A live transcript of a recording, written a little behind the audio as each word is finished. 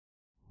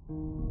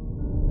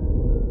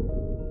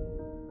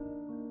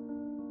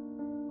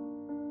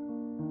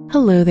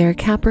Hello there,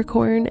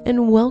 Capricorn,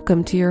 and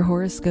welcome to your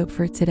horoscope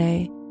for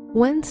today,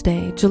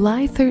 Wednesday,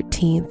 July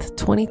 13th,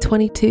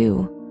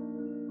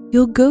 2022.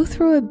 You'll go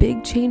through a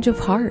big change of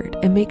heart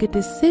and make a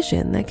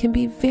decision that can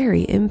be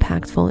very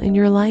impactful in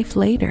your life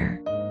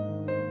later.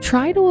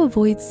 Try to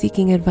avoid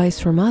seeking advice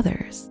from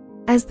others,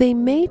 as they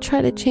may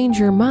try to change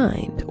your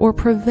mind or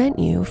prevent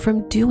you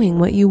from doing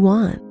what you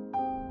want.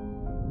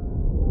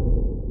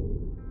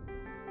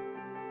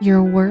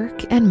 Your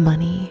work and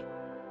money.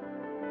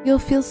 You'll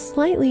feel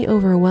slightly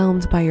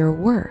overwhelmed by your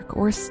work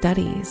or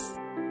studies.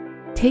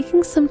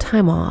 Taking some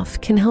time off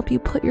can help you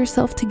put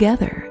yourself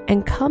together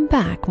and come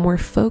back more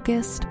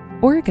focused,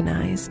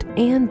 organized,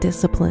 and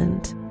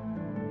disciplined.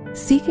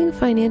 Seeking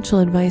financial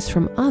advice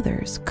from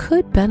others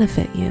could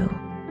benefit you.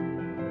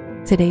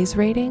 Today's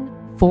rating,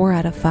 4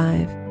 out of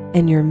 5,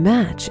 and your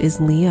match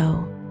is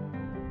Leo.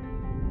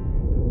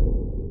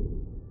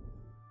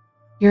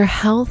 Your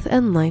health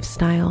and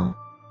lifestyle.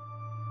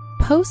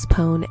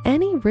 Postpone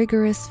any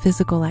rigorous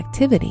physical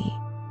activity,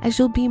 as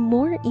you'll be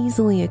more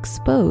easily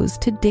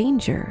exposed to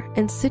danger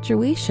and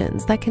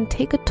situations that can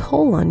take a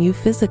toll on you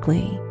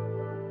physically.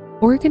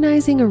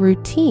 Organizing a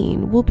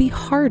routine will be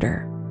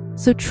harder,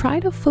 so try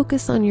to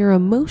focus on your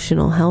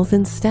emotional health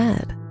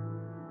instead.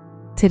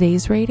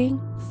 Today's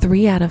rating,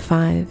 3 out of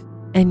 5,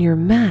 and your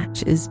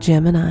match is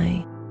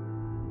Gemini.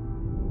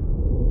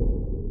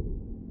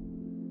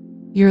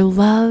 Your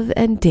love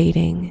and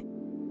dating.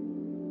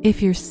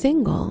 If you're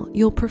single,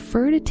 you'll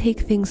prefer to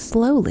take things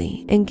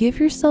slowly and give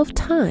yourself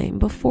time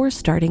before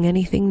starting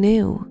anything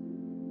new.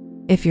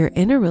 If you're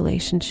in a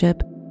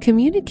relationship,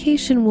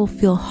 communication will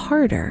feel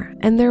harder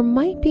and there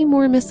might be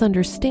more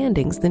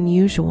misunderstandings than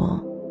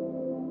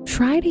usual.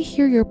 Try to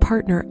hear your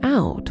partner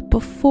out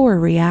before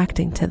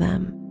reacting to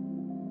them.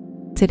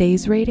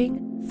 Today's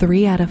rating,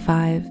 3 out of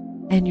 5,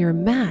 and your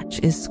match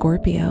is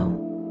Scorpio.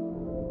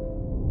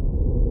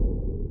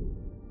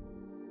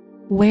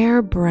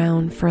 Wear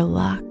brown for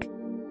luck.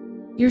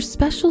 Your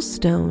special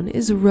stone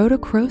is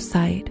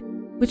rhodochrosite,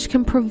 which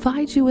can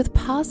provide you with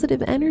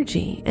positive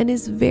energy and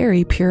is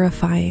very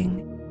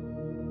purifying.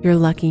 Your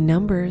lucky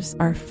numbers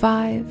are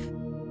 5,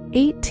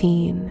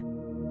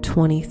 18,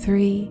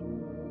 23,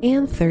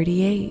 and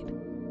 38.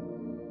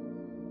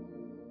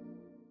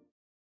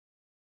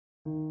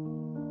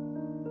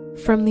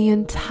 From the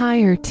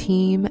entire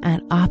team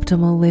at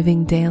Optimal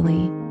Living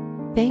Daily,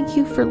 thank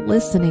you for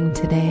listening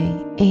today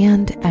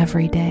and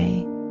every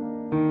day.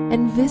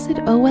 And visit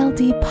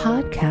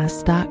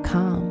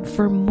oldpodcast.com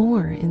for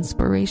more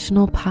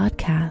inspirational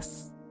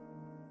podcasts.